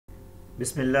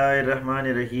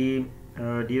Bismillahirrahmanirrahim.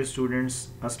 Dear students,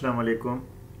 Assalamu alaikum.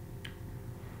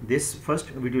 This first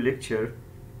video lecture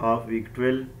of week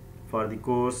 12 for the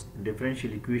course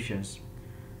Differential Equations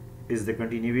is the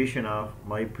continuation of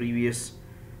my previous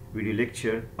video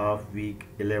lecture of week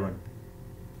 11.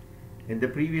 In the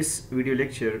previous video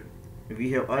lecture,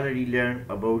 we have already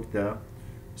learned about the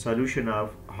solution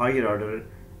of higher order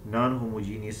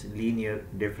non-homogeneous linear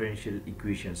differential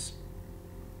equations.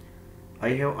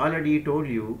 I have already told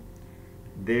you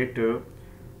that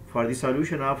for the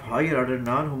solution of higher order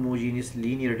non-homogeneous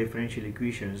linear differential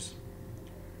equations,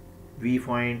 we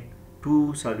find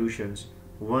two solutions.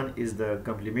 One is the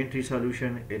complementary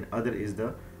solution and other is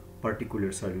the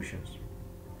particular solutions.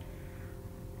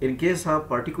 In case of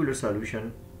particular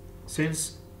solution,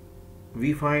 since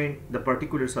we find the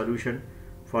particular solution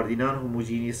for the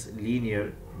non-homogeneous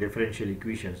linear differential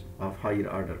equations of higher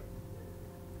order,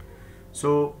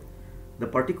 so the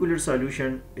particular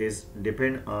solution is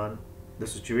depend on the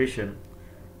situation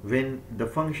when the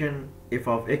function f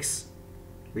of x,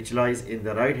 which lies in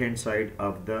the right hand side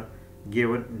of the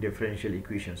given differential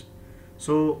equations.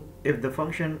 So if the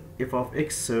function f of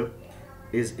x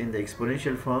is in the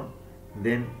exponential form,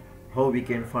 then how we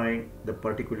can find the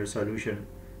particular solution?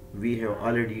 We have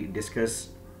already discussed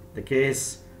the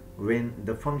case when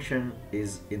the function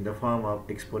is in the form of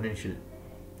exponential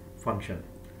function.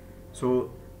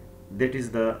 So that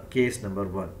is the case number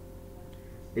 1.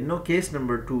 Now case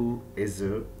number 2 is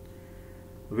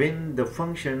when the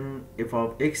function f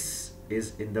of x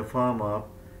is in the form of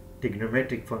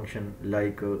trigonometric function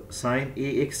like sine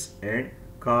ax and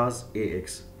cos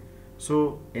ax.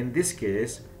 So in this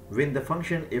case, when the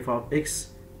function f of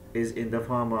x is in the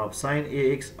form of sine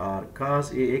ax or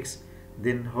cos ax,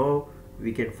 then how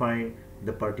we can find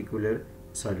the particular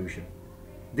solution?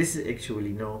 This is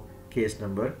actually now case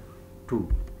number 2.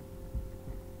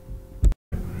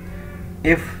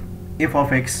 If f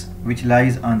of x, which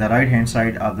lies on the right hand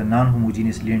side of the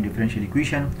non-homogeneous linear differential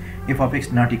equation, f of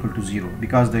x not equal to 0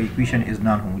 because the equation is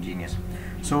non-homogeneous.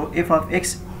 So f of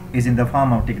x is in the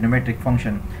form of trigonometric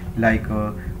function like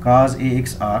cos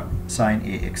ax or sine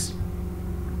ax.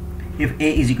 If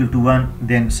a is equal to 1,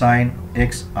 then sine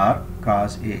x or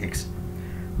cos ax.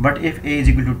 But if a is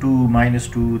equal to 2, minus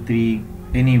 2, 3,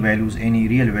 any values, any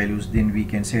real values, then we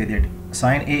can say that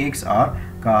sine ax or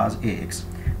cos ax.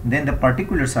 Then the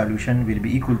particular solution will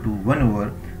be equal to 1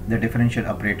 over the differential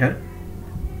operator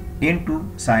into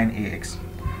sine ax.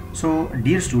 So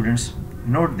dear students,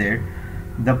 note that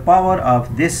the power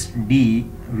of this d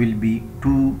will be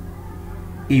 2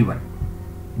 even.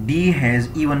 D has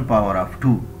even power of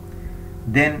 2.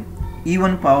 Then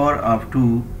even power of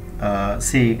 2,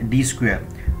 say d square.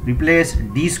 Replace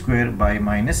d square by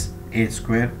minus a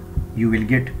square. You will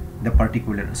get the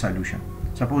particular solution.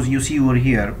 Suppose you see over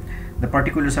here the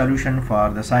particular solution for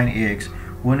the sine ax,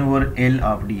 1 over L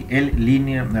of d, L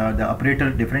linear, the operator,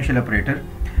 differential operator,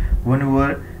 1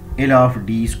 over L of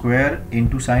d square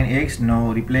into sine ax.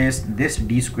 Now replace this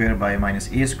d square by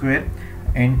minus a square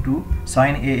into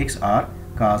sine ax or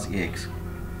cos ax.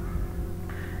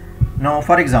 Now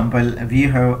for example, we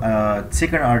have a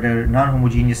second order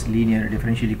non-homogeneous linear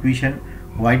differential equation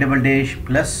y double dash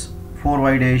plus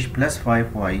 4y dash plus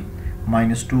 5y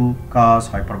minus 2 cos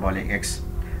hyperbolic x.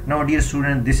 Now dear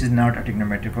student, this is not a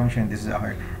trigonometric function, this is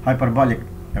a hyperbolic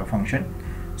function.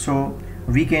 So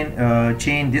we can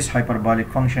change this hyperbolic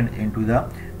function into the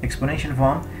exponential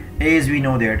form, as we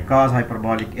know that cos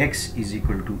hyperbolic x is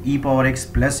equal to e power x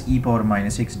plus e power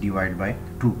minus x divided by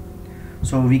 2.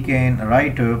 So we can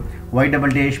write y double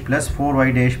dash plus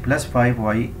 4y dash plus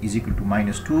 5y is equal to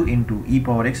minus 2 into e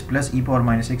power x plus e power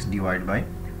minus x divided by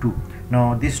 2.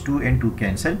 Now this 2 and 2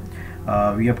 cancel.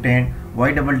 We obtain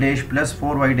y double dash plus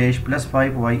 4y dash plus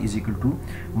 5y is equal to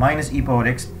minus e power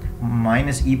x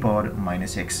minus e power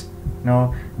minus x.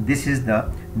 Now this is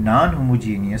the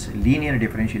non-homogeneous linear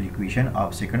differential equation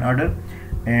of second order,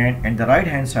 and at the right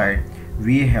hand side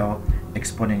we have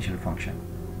exponential function.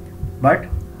 But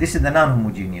this is the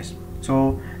non-homogeneous.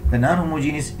 So the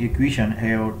non-homogeneous equation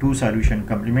have two solution,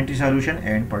 complementary solution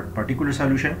and particular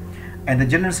solution, and the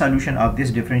general solution of this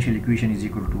differential equation is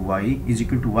equal to y is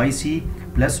equal to yc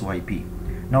plus yp.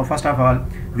 Now first of all,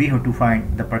 we have to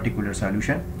find the particular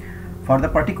solution. For the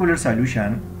particular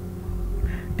solution,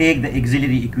 take the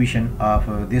auxiliary equation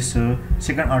of this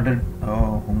second order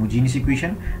homogeneous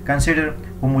equation. Consider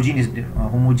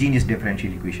homogeneous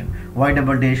differential equation y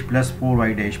double dash plus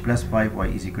 4y dash plus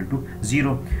 5y is equal to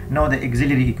 0. Now the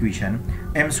auxiliary equation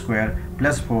m square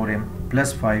plus 4m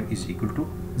plus 5 is equal to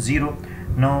 0.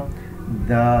 Now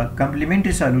the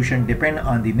complementary solution depend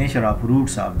on the nature of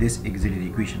roots of this auxiliary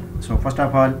equation. So first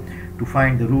of all, to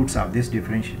find the roots of this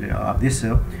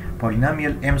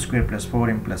polynomial m square plus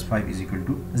 4m plus 5 is equal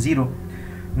to 0.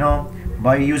 Now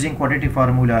by using quadratic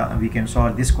formula we can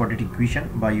solve this quadratic equation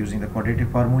by using the quadratic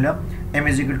formula. M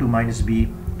is equal to minus b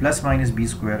plus minus b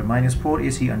square minus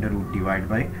 4ac under root divided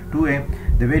by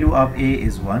 2a. The value of a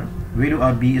is 1, value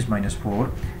of b is minus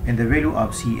 4, and the value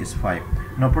of c is 5.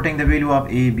 Now putting the value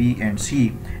of a, b and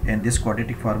c in this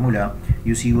quadratic formula,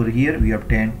 you see over here we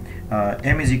obtain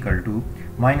m is equal to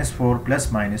minus 4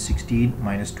 plus minus 16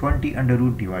 minus 20 under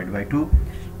root divided by 2.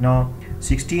 Now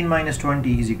 16 minus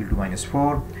 20 is equal to minus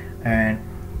 4, and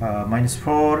minus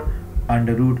 4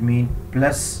 under root mean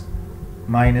plus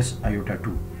minus iota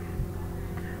 2.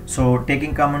 So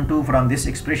taking common 2 from these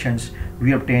expressions,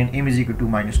 we obtain m is equal to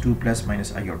minus 2 plus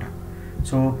minus iota.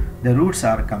 So the roots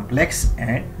are complex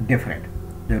and different.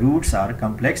 The roots are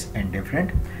complex and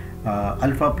different.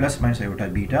 Alpha plus minus iota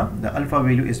beta. The alpha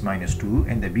value is minus 2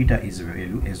 and the beta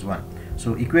value is 1.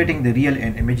 So equating the real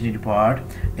and imaginary part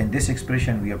in this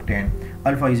expression, we obtain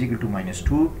alpha is equal to minus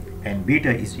 2 and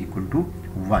beta is equal to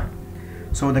 1.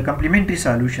 So the complementary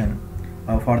solution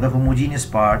for the homogeneous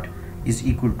part is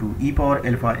equal to e power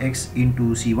alpha x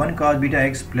into c1 cos beta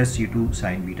x plus c2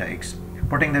 sin beta x.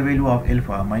 Putting the value of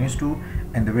alpha minus 2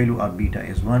 and the value of beta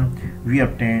is 1, we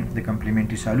obtain the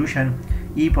complementary solution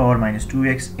e power minus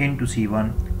 2x into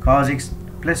c1 cos x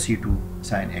plus c2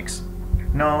 sin x.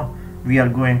 Now we are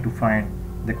going to find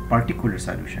the particular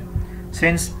solution.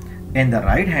 Since in the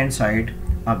right hand side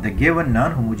of the given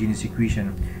non-homogeneous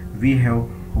equation we have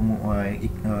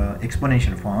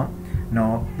exponential form,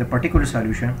 now the particular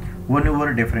solution 1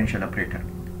 over differential operator.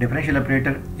 Differential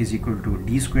operator is equal to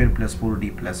d square plus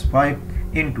 4d plus 5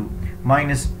 into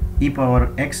minus e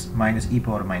power x minus e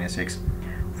power minus x.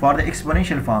 For the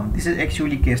exponential form, this is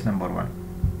actually case number 1.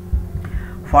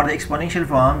 For the exponential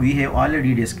form, we have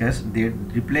already discussed that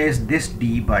replace this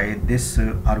d by this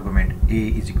argument a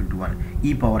is equal to 1,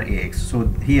 e power ax. So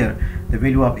here the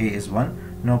value of a is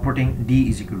 1. Now putting d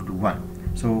is equal to 1.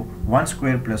 So 1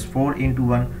 square plus 4 into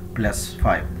 1 plus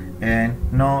 5.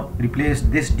 And now replace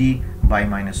this d by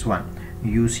minus 1.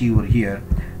 You see over here,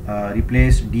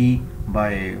 replace d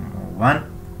by 1.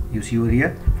 You see over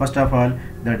here, first of all,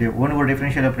 that 1 over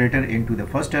differential operator into the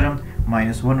first term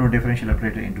minus 1 over differential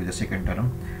operator into the second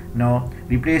term. Now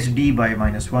replace d by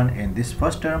minus 1 in this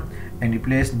first term and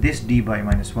replace this d by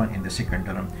minus 1 in the second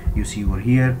term. You see over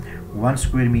here, 1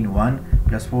 square mean 1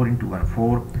 plus 4 into 1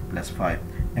 4 plus 5,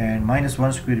 and minus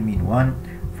 1 square mean 1,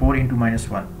 4 into minus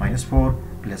 1 minus 4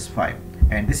 plus 5,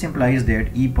 and this implies that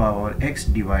e power x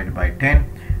divided by 10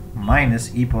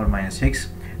 minus e power minus x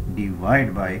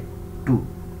divided by 2.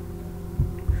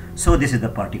 So this is the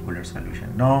particular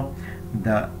solution. Now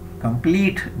the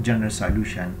complete general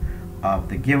solution of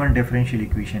the given differential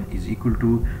equation is equal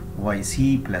to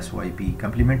yc plus yp,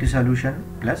 complementary solution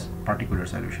plus particular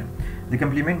solution. The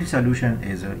complementary solution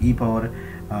is e power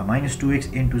minus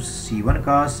 2x into c1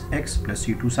 cos x plus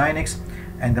c2 sin x,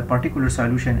 and the particular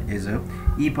solution is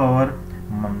e power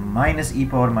minus e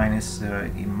power minus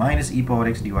e power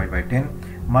x divided by 10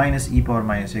 minus e power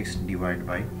minus x divided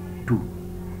by 2.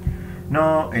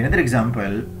 Now another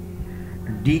example,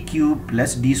 d cube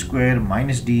plus d square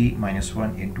minus d minus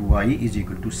 1 into y is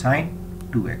equal to sine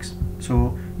 2x.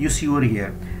 So you see over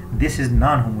here, this is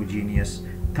non-homogeneous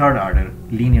third order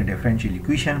linear differential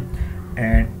equation,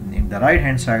 and in the right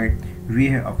hand side we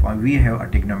have a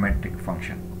trigonometric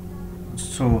function.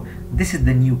 So this is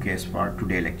the new case for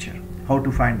today lecture, how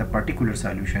to find the particular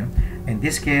solution. In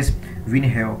this case,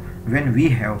 when we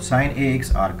have sine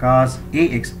ax or cos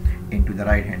ax into the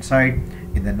right hand side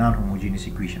in the non-homogeneous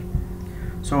equation.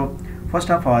 So first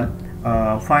of all,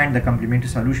 find the complementary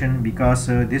solution, because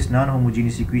this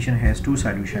non-homogeneous equation has two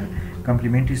solutions,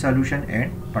 complementary solution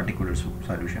and particular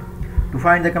solution. To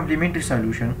find the complementary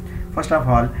solution, first of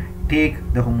all take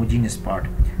the homogeneous part.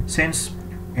 Since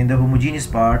in the homogeneous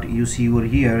part you see over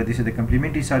here, this is the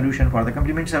complementary solution. For the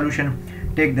complementary solution,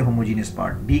 take the homogeneous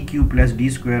part, d cube plus d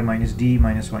square minus d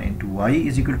minus 1 into y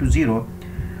is equal to 0.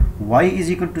 Y is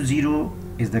equal to 0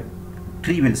 is the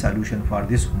trivial solution for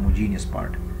this homogeneous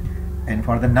part, and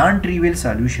for the non-trivial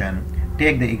solution,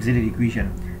 take the auxiliary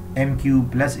equation m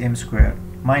cube plus m square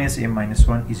minus m minus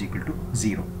 1 is equal to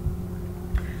 0.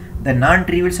 The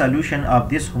non-trivial solution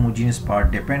of this homogeneous part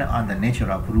depend on the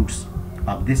nature of roots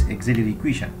of this auxiliary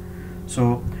equation.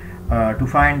 So to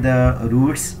find the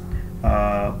roots,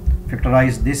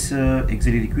 factorize this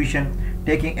auxiliary equation.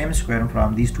 Taking m square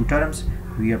from these two terms,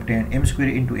 we obtain m square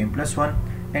into m plus 1,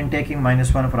 and taking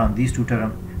minus 1 from these two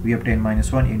terms, we obtain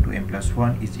minus 1 into m plus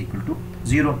 1 is equal to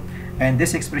 0, and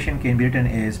this expression can be written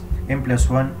as m plus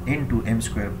 1 into m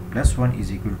square plus 1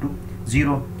 is equal to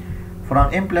 0.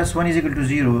 From m plus 1 is equal to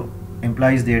 0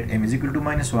 implies that m is equal to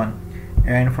minus 1,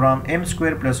 and from m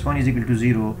square plus 1 is equal to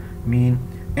 0 mean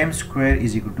m square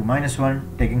is equal to minus 1.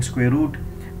 Taking square root,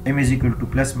 m is equal to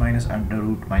plus minus under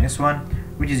root minus 1,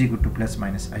 which is equal to plus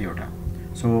minus iota.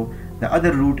 So the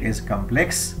other root is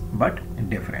complex but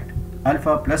different.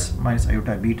 Alpha plus minus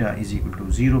iota beta is equal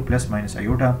to 0 plus minus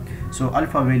iota. So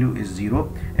alpha value is 0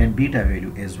 and beta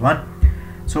value is 1.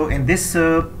 So in this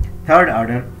third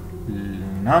order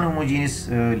non-homogeneous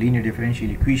linear differential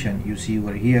equation, you see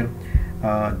over here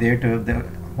that the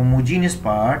homogeneous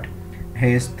part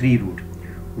has three roots.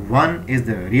 One is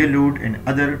the real root and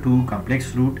other two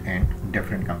complex root and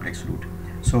different complex root.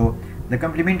 So the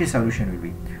complementary solution will be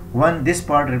one, this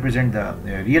part represent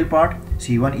the real part,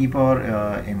 c1 e power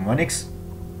m1x.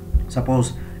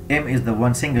 Suppose m is the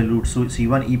one single root, so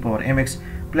c1 e power mx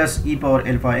plus e power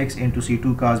alpha x into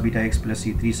c2 cos beta x plus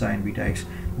c3 sin beta x.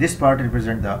 This part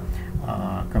represent the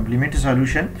complementary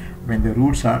solution when the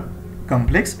roots are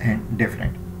complex and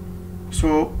different.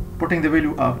 So putting the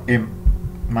value of m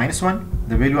minus 1,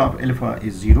 the value of alpha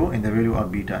is 0 and the value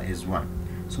of beta is 1.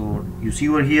 So you see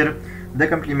over here the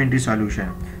complementary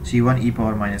solution c1 e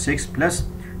power minus x plus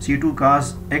c2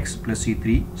 cos x plus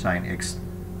c3 sin x.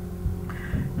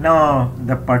 Now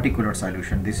the particular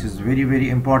solution, this is very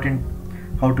important,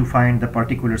 how to find the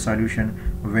particular solution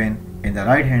when in the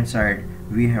right hand side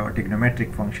we have a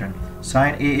trigonometric function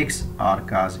sin ax or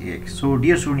cos ax. So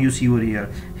dear student, you see over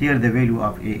here the value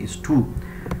of a is 2.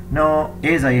 Now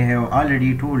as I have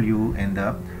already told you in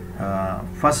the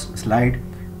first slide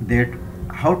that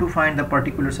how to find the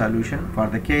particular solution for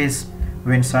the case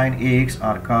when sin ax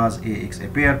or cos ax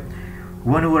appear,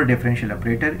 1 over differential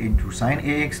operator into sin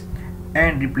ax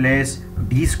and replace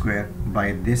d square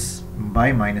by this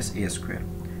by minus a square.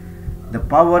 The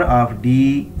power of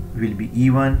d will be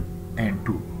even and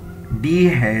 2. D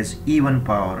has even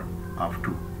power of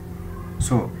 2.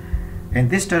 So in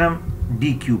this term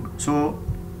d cube, so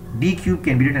d cube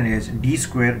can be written as d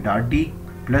square dot d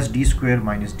plus d square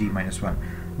minus d minus 1.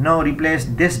 Now replace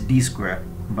this d square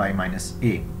by minus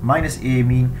a. Minus a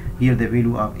mean here the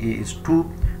value of a is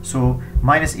 2. So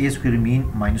minus a square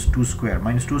mean minus 2 square.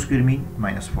 Minus 2 square mean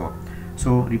minus 4.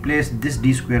 So replace this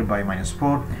d square by minus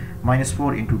 4. Minus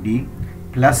 4 into d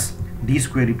plus d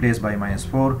square replaced by minus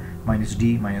 4 minus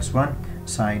d minus 1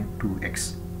 sin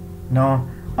 2x. Now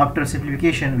after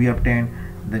simplification we obtain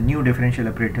the new differential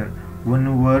operator 1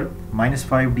 over minus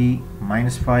 5d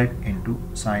minus 5 into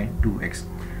sin 2x.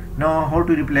 Now how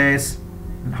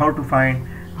to find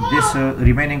this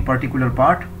remaining particular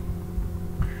part?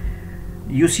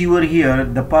 You see over here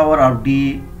the power of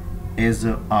d is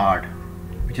odd,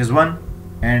 which is 1,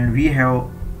 and we have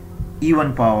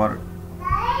even power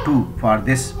 2 for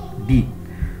this d.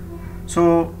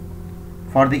 So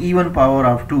for the even power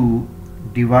of 2,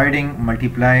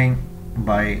 multiplying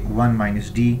by 1 minus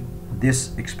d,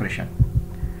 this expression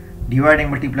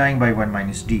multiplying by 1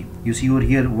 minus d, you see over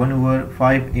here 1 over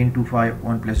 5 into 5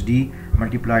 1 plus d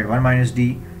multiplied 1 minus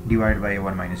d divided by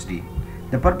 1 minus d.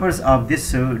 The purpose of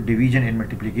this division and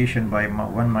multiplication by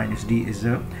 1 minus d is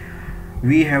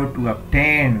we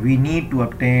need to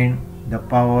obtain the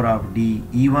power of d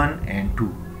even and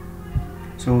 2.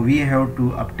 So we have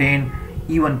to obtain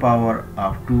even power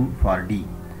of 2 for d.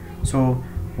 So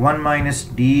 1 minus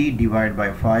d divided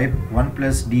by 5, 1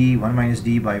 plus d, 1 minus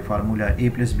d by formula a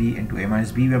plus b into a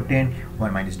minus b, we obtain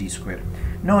 1 minus d square.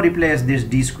 Now replace this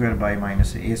d square by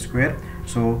minus a square.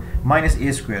 So minus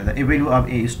a square, the value of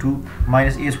a is 2,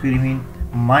 minus a square mean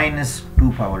minus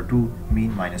 2 power 2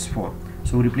 mean minus 4.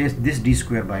 So replace this d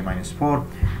square by minus 4.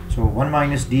 So 1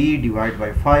 minus d divided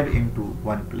by 5 into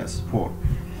 1 plus 4.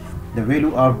 The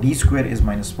value of d square is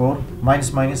minus 4,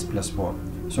 minus minus plus 4.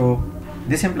 So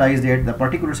this implies that the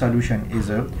particular solution is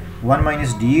 1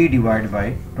 minus d divided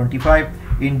by 25.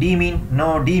 In d mean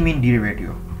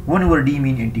derivative. 1 over d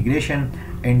mean integration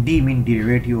and d mean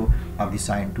derivative of the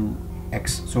sin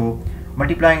 2x. So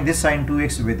multiplying this sin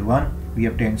 2x with 1, we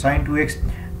obtain sin 2x,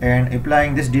 and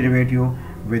applying this derivative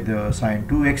with sin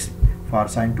 2x. For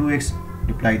sin 2x,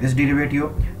 apply this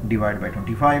derivative, divide by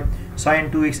 25.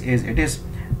 Sin 2x as it is,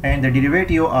 and the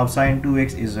derivative of sin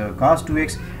 2x is cos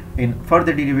 2x. In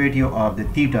further derivative of the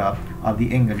theta of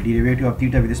the angle, derivative of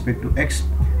theta with respect to x,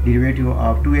 derivative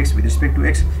of 2x with respect to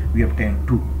x, we obtain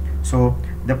 2. So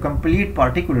the complete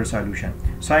particular solution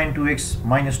sin 2x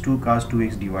minus 2 cos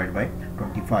 2x divided by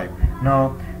 25.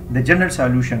 Now the general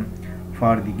solution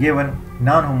for the given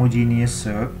non-homogeneous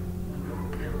third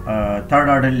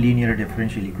order linear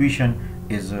differential equation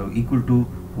is equal to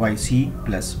yc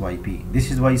plus yp.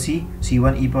 This is yc,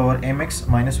 c1 e power mx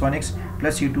minus 1x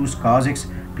plus c2 cos x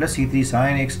plus c3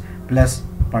 sin x plus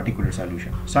particular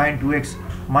solution. Sine 2x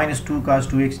minus 2 cos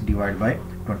 2x divided by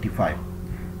 25.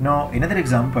 Now another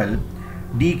example,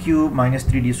 d cube minus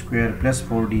 3d square plus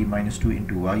 4d minus 2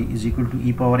 into y is equal to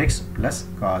e power x plus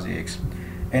cos ax.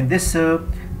 And this third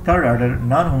order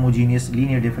non-homogeneous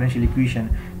linear differential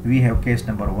equation, we have case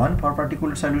number 1 for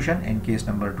particular solution and case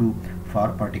number 2 for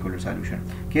particular solution.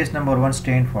 Case number 1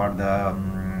 stand for the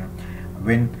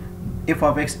when f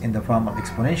of x in the form of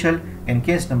exponential, and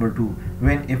case number 2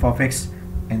 when f of x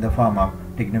in the form of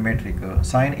trigonometric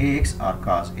sine ax or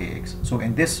cos ax. So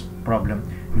in this problem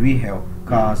we have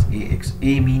cos ax,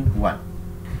 a mean 1.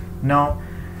 Now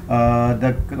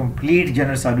the complete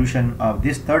general solution of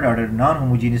this third order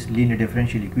non-homogeneous linear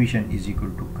differential equation is equal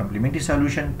to complementary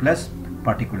solution plus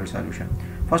particular solution.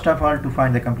 First of all, to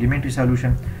find the complementary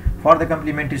solution, for the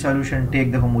complementary solution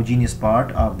take the homogeneous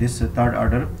part of this third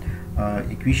order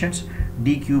equations,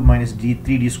 d cube minus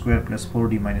 3d square plus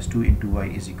 4d minus 2 into y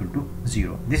is equal to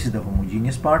 0. This is the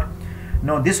homogeneous part.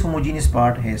 Now this homogeneous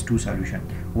part has two solutions.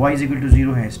 Y is equal to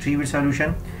 0 has trivial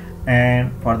solution,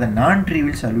 and for the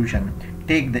non-trivial solution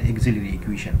take the auxiliary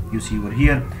equation. You see over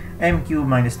here, m cube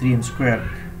minus 3m square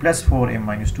plus 4m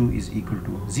minus 2 is equal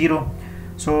to 0.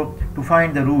 So to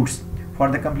find the roots for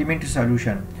the complementary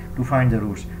solution,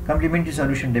 complementary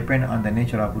solution depend on the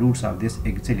nature of roots of this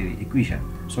auxiliary equation.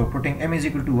 So putting m is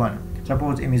equal to 1,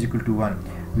 suppose m is equal to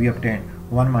 1, we obtain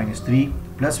 1 minus 3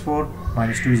 plus 4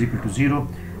 minus 2 is equal to 0,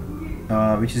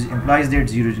 which implies that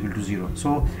 0 is equal to 0.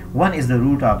 So 1 is the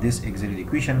root of this auxiliary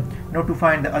equation. Now to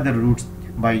find the other roots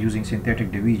by using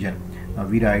synthetic division,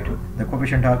 we write the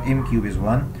coefficient of m cube is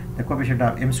 1, the coefficient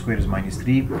of m square is minus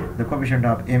 3, the coefficient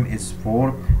of m is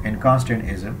 4, and constant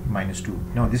is minus 2.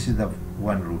 Now this is the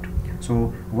one root.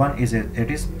 So 1 is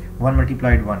it is 1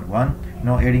 multiplied 1 1.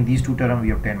 Now adding these two terms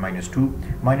we obtain minus 2,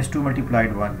 minus 2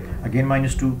 multiplied 1 again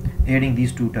minus 2, adding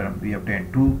these two terms we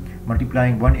obtain 2,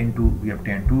 multiplying 1 into we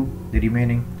obtain 2, the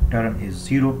remaining term is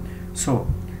 0. So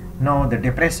now the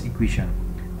depressed equation,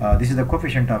 this is the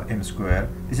coefficient of m square,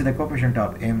 this is the coefficient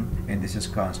of m, and this is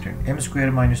constant. M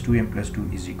square minus 2m plus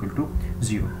 2 is equal to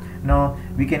 0. Now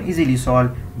we can easily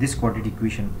solve this quadratic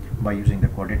equation by using the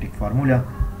quadratic formula.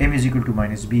 M is equal to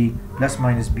minus b plus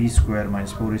minus b square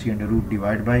minus 4ac under root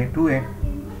divided by 2a,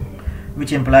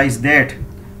 which implies that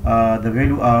the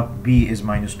value of b is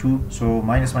minus 2. So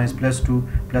minus minus plus 2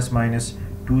 plus minus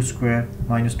 2 square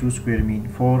minus 2 square mean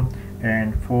 4,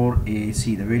 and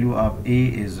 4ac, the value of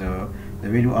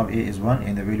a is 1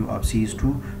 and the value of c is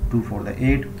 2, 2 for the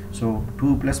 8. So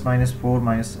 2 plus minus 4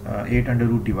 minus 8 under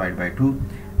root divided by 2,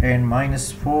 and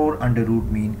minus 4 under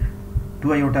root mean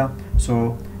 2 iota.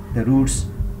 So the roots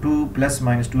 2 plus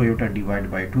minus 2 iota divided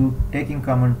by 2, taking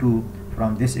common 2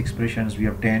 from this expressions we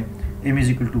obtain m is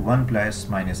equal to 1 plus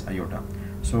minus iota.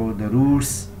 So the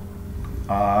roots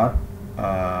are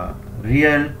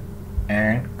real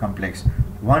and complex.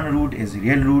 One root is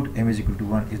real root, m is equal to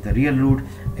 1 is the real root,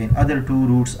 and other two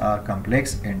roots are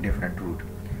complex and different root,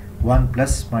 1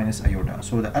 plus minus iota.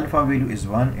 So the alpha value is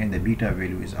 1 and the beta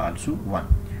value is also 1.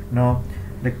 Now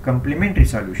the complementary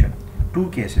solution,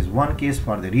 two cases, one case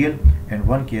for the real and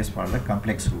one case for the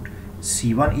complex root.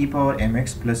 c1 e power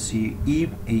mx plus c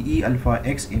e alpha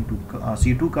x into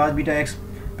c2 cos beta x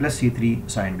plus c3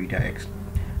 sin beta x.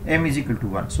 M is equal to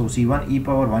 1. So c1 e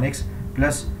power 1x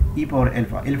plus e power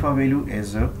alpha value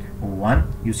is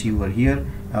 1. You see over here,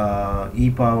 e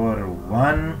power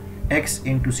 1x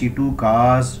into c2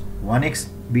 cos 1x,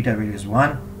 beta value is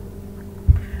 1,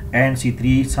 and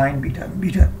c3 sin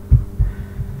beta.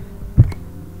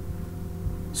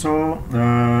 So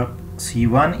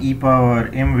c1 e power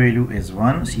m value is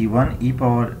 1, c1 e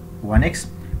power 1x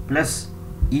plus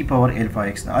e power alpha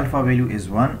x, the alpha value is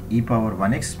 1, e power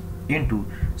 1x into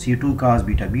c2 cos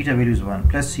beta value is 1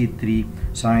 plus c3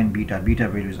 sin beta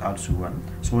value is also 1.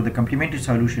 So the complementary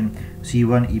solution,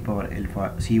 c1 e power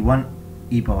alpha, c1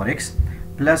 e power x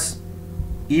plus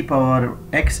e power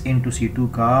x into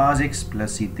c2 cos x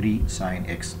plus c3 sin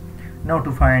x. Now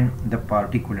to find the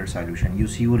particular solution, you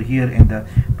see over here in the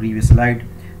previous slide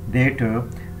that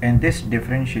in this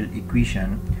differential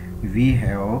equation we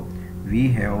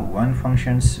have one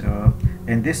functions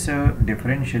in this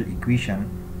differential equation.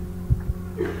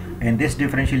 In this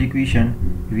differential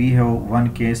equation we have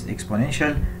one case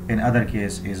exponential and other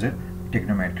case is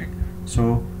trigonometric.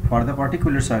 So for the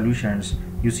particular solutions,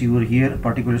 you see over here,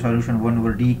 particular solution 1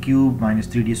 over d cube minus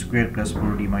 3d square plus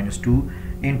 4d minus 2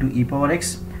 into e power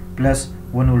x plus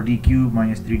 1 over d cube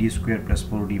minus 3d square plus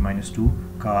 4d minus 2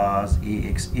 cos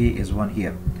ax. A is 1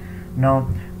 here. Now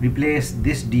replace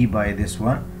this d by this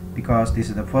one because this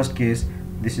is the first case,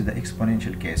 this is the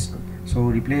exponential case. So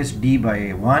replace d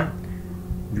by 1,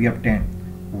 we obtain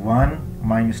 1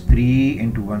 minus 3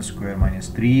 into 1 square minus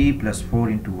 3 plus 4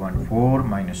 into 1 4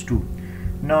 minus 2.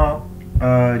 Now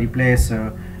replace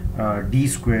d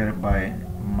square by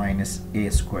minus a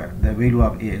square. The value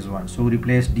of a is 1, so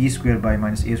replace d square by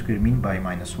minus a square mean by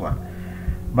minus 1.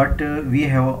 But we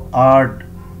have odd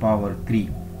power 3,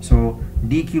 so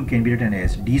d cube can be written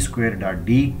as d square dot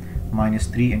d minus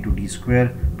 3 into d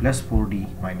square plus 4d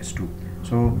minus 2.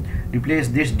 So replace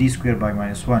this d square by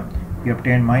minus 1. We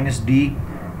obtain minus d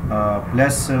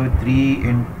plus 3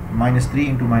 in minus 3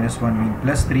 into minus 1 mean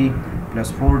plus 3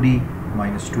 plus 4d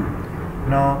minus 2.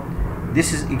 Now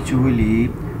this is actually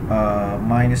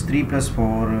minus 3 plus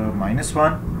 4 minus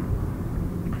 1,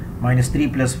 minus 3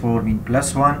 plus 4 mean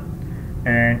plus 1,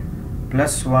 and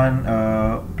plus 1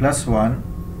 plus 1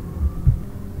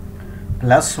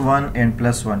 plus 1 and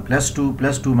plus 1 plus 2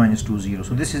 minus 2 0.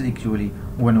 So this is actually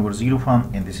 1 over 0 form,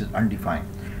 and this is undefined.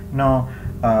 Now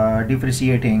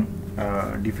differentiating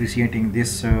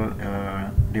this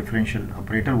differential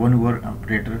operator, 1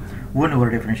 over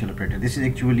differential operator, this is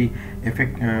actually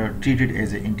treated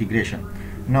as an integration.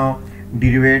 Now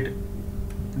derivate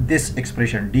this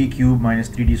expression d cube minus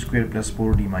 3d square plus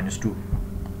 4d minus 2,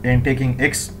 and taking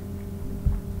x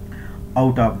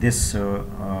out of this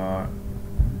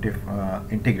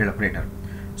integral operator.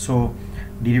 So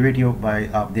derivative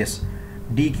of this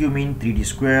d cube mean 3d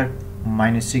square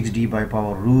minus 6d by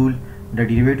power rule. The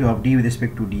derivative of d with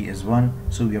respect to d is 1,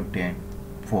 so we obtain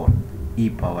 4 e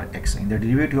power x, and the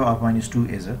derivative of minus 2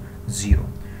 is 0.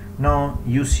 Now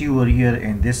you see over here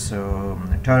in this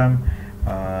term,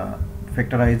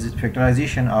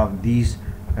 factorization of these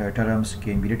terms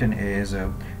can be written as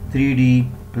 3d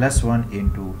plus 1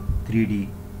 into 3d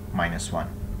minus 1.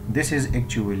 This is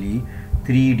actually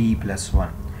 3d plus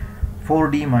 1,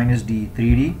 4d minus d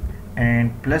 3d,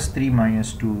 and plus 3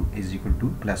 minus 2 is equal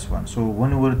to plus 1. So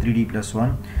 1 over 3d plus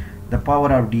 1. The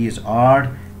power of d is odd,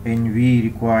 and we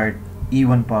required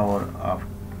even power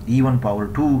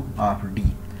 2 of d.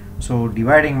 So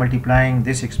dividing, multiplying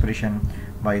this expression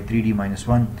by 3d minus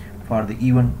 1 for the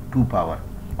even 2 power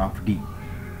of d.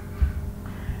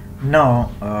 Now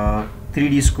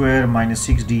 3d square minus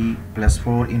 6d plus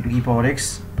 4 into e power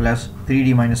x plus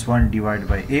 3d minus 1 divided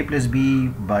by a plus b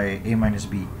by a minus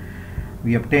b.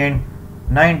 We obtain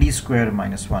 9d square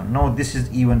minus 1. Now this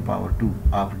is even power 2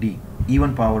 of d.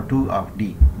 Even power 2 of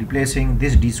d. Replacing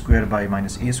this d square by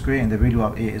minus a square, and the value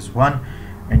of a is 1.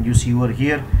 And you see over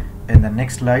here in the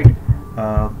next slide,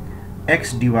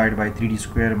 x divided by 3d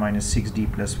square minus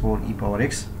 6d plus 4 e power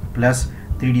x plus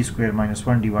 3d square minus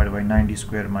 1 divided by 9d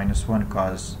square minus 1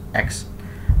 cos x.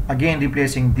 Again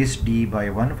replacing this d by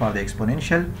 1 for the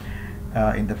exponential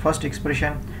in the first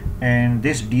expression, and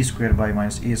this d square by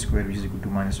minus a square, which is equal to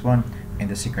minus 1 in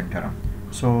the second term.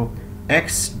 So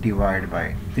x divided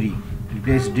by 3,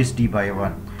 replace this d by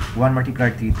 1, 1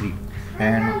 multiplied 3 3,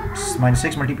 and minus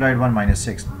 6 multiplied 1 minus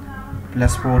 6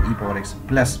 plus 4 e power x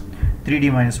plus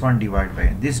 3d minus 1 divided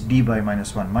by this d by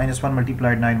minus 1, minus 1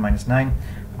 multiplied 9 minus 9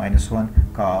 minus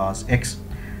 1 cos x.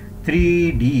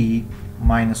 3d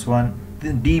minus 1,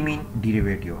 the d mean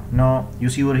derivative. Now you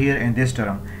see over here in this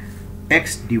term,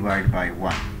 x divided by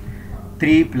 1,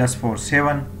 3 plus 4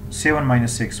 7, 7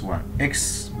 minus 6 1,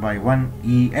 x by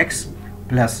 1 ex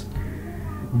plus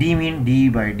d mean d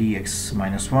by dx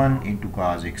minus 1 into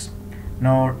cos x.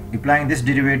 Now applying this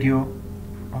derivative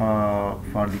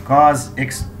for the cos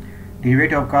x,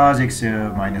 derivative of cos x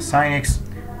minus sin x,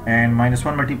 and minus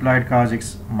 1 multiplied cos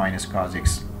x minus cos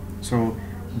x. So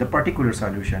the particular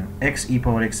solution, x e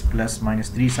power x plus minus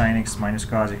 3 sin x minus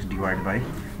cos x divided by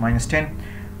minus 10,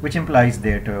 which implies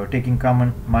that taking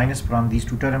common minus from these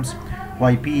two terms,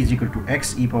 yp is equal to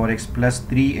x e power x plus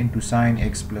 3 into sin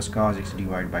x plus cos x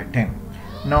divided by 10.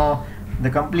 Now the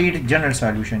complete general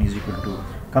solution is equal to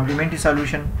complementary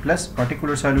solution plus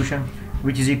particular solution,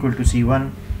 which is equal to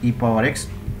c1 e power x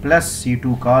plus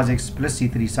c2 cos x plus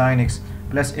c3 sin x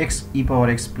plus x e power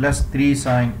x plus 3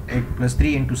 sin x plus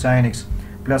 3 into sin x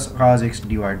plus cos x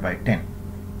divided by 10.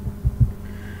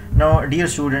 Now dear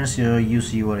students, you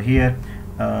see over here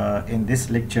in this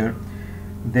lecture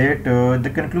that the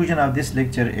conclusion of this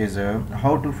lecture is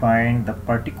how to find the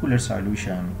particular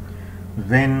solution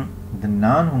when the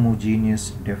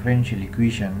non-homogeneous differential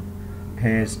equation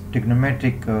has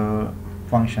trigonometric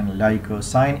function like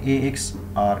sin ax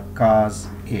or cos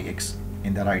ax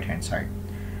in the right hand side.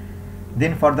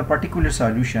 Then for the particular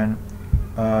solution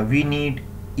we need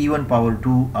even power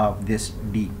 2 of this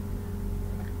d,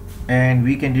 and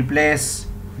we can replace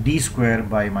d square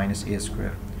by minus a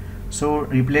square. So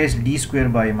replace d square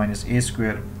by minus a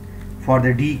square. For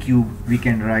the d cube we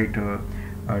can write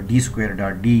d square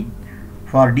dot d.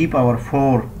 For d power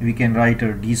 4 we can write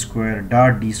a d square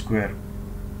dot d square,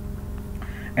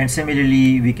 and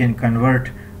similarly we can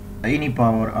convert any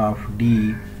power of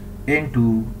d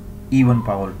into even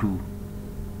power 2.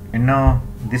 And now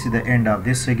this is the end of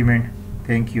this segment.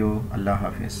 Thank you. Allah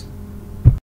Hafiz.